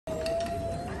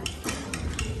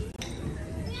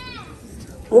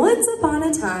Once upon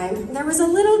a time, there was a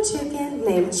little chicken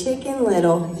named Chicken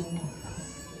Little.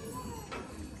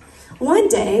 One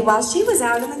day, while she was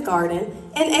out in the garden,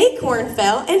 an acorn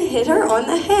fell and hit her on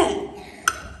the head.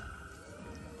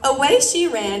 Away she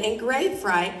ran in great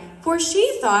fright, for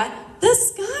she thought the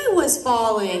sky was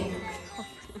falling.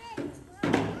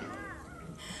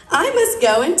 "I must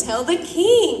go and tell the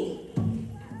king,"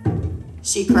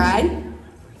 she cried.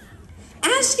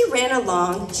 As she ran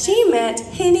along, she met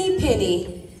Henny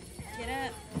Penny. Get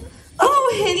up.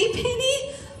 "Oh, Henny Penny,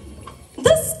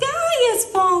 the sky is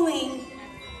falling,"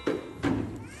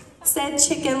 said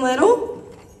Chicken Little.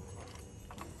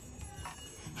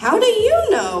 "How do you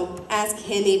know?" asked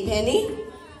Henny Penny.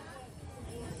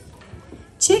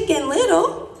 Chicken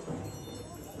Little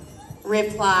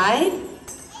replied,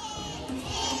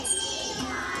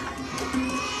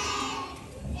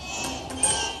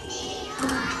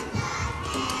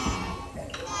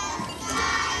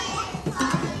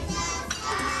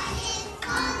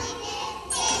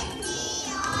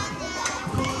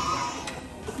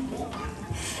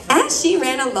 As she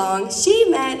ran along, she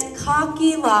met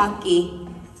Cocky Locky.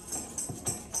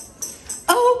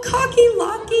 "Oh, Cocky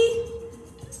Locky,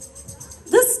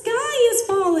 the sky is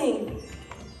falling,"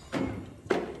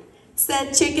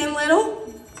 said Chicken Little.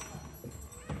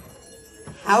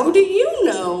 "How do you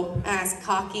know?" asked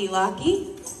Cocky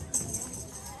Locky.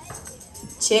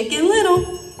 Chicken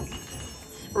Little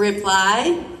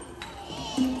replied,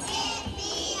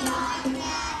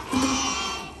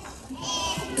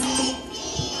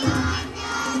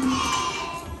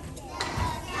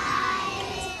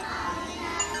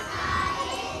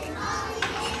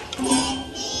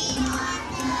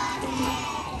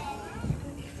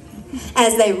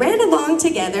 As they ran along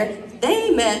together, they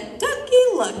met Ducky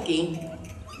Lucky.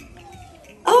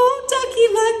 "Oh, Ducky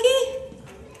Lucky,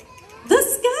 the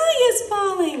sky is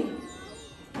falling,"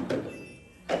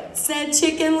 said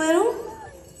Chicken Little.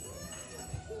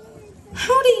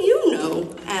 "How do you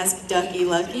know?" asked Ducky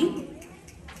Lucky.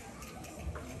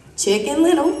 Chicken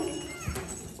Little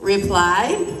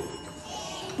replied,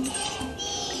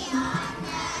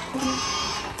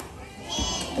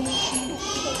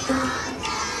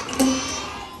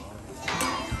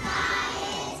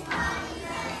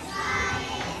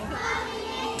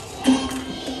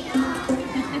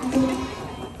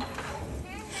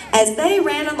 As they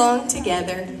ran along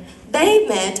together, they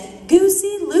met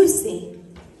Goosey Lucy.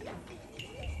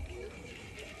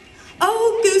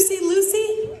 "Oh, Goosey Lucy,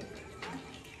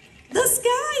 the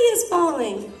sky is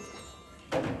falling,"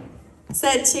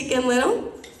 said Chicken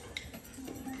Little.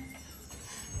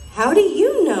 "How do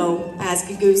you know?" asked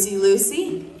Goosey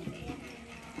Lucy.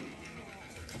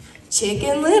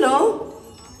 Chicken Little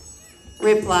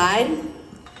replied,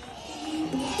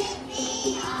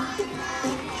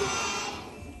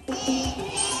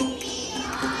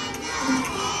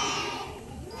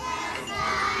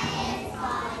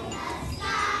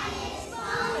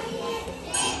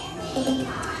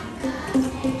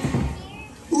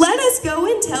 "Let us go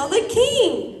and tell the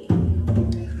king,"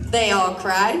 they all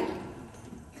cried.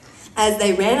 As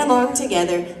they ran along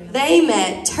together, they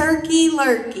met Turkey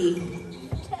Lurkey.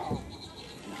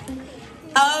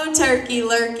 "Oh, Turkey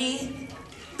Lurkey,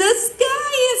 the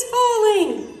sky is falling,"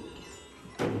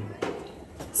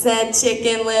 said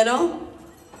Chicken Little.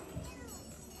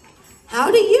 "How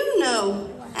do you know?"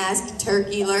 asked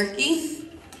Turkey Lurkey.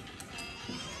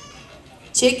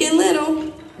 Chicken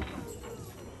Little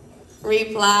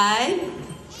replied,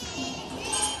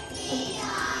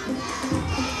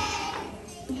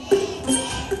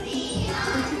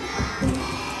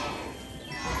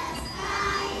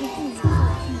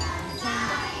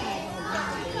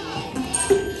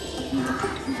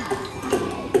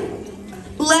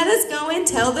 "Let us go and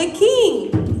tell the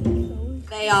king,"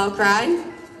 they all cried.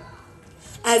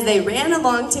 As they ran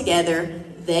along together,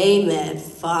 they met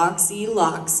Foxy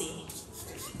Loxy.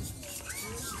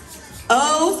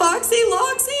 "Oh, Foxy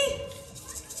Loxy,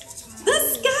 the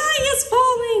sky is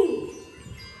falling,"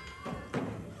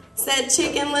 said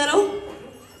Chicken Little.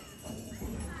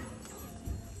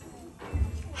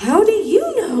 "How do you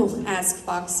know?" asked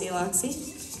Foxy Loxy.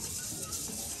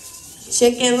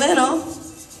 Chicken Little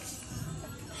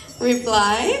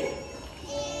replied,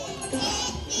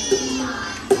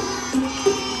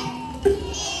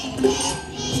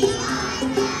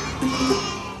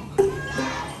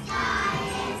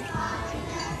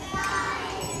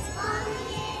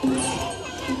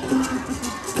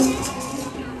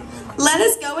 "Let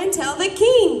us go and tell the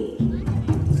king,"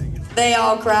 they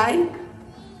all cried.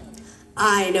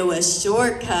 "I know a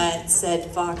shortcut,"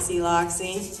 said Foxy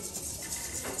Loxy.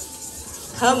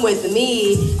 "Come with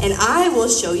me, and I will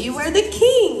show you where the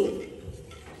king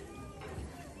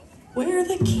where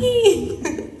the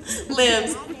king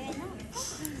lives.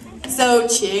 So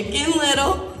Chicken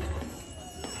Little,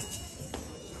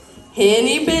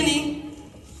 Henny Penny,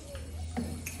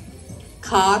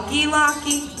 Cocky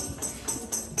Locky,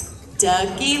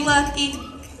 Ducky Lucky,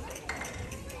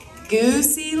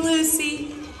 Goosey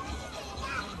Lucy,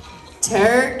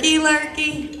 Turkey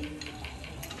Lurkey,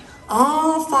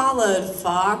 all followed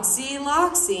Foxy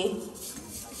Loxy.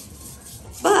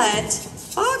 But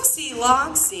Foxy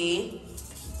Loxy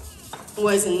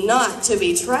was not to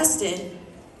be trusted.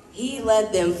 He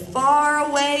led them far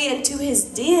away into his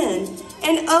den,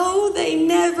 and oh, they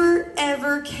never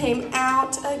ever came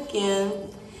out again.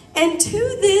 And to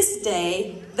this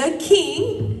day, the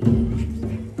king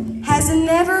has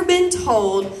never been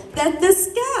told that the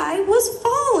sky was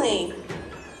falling.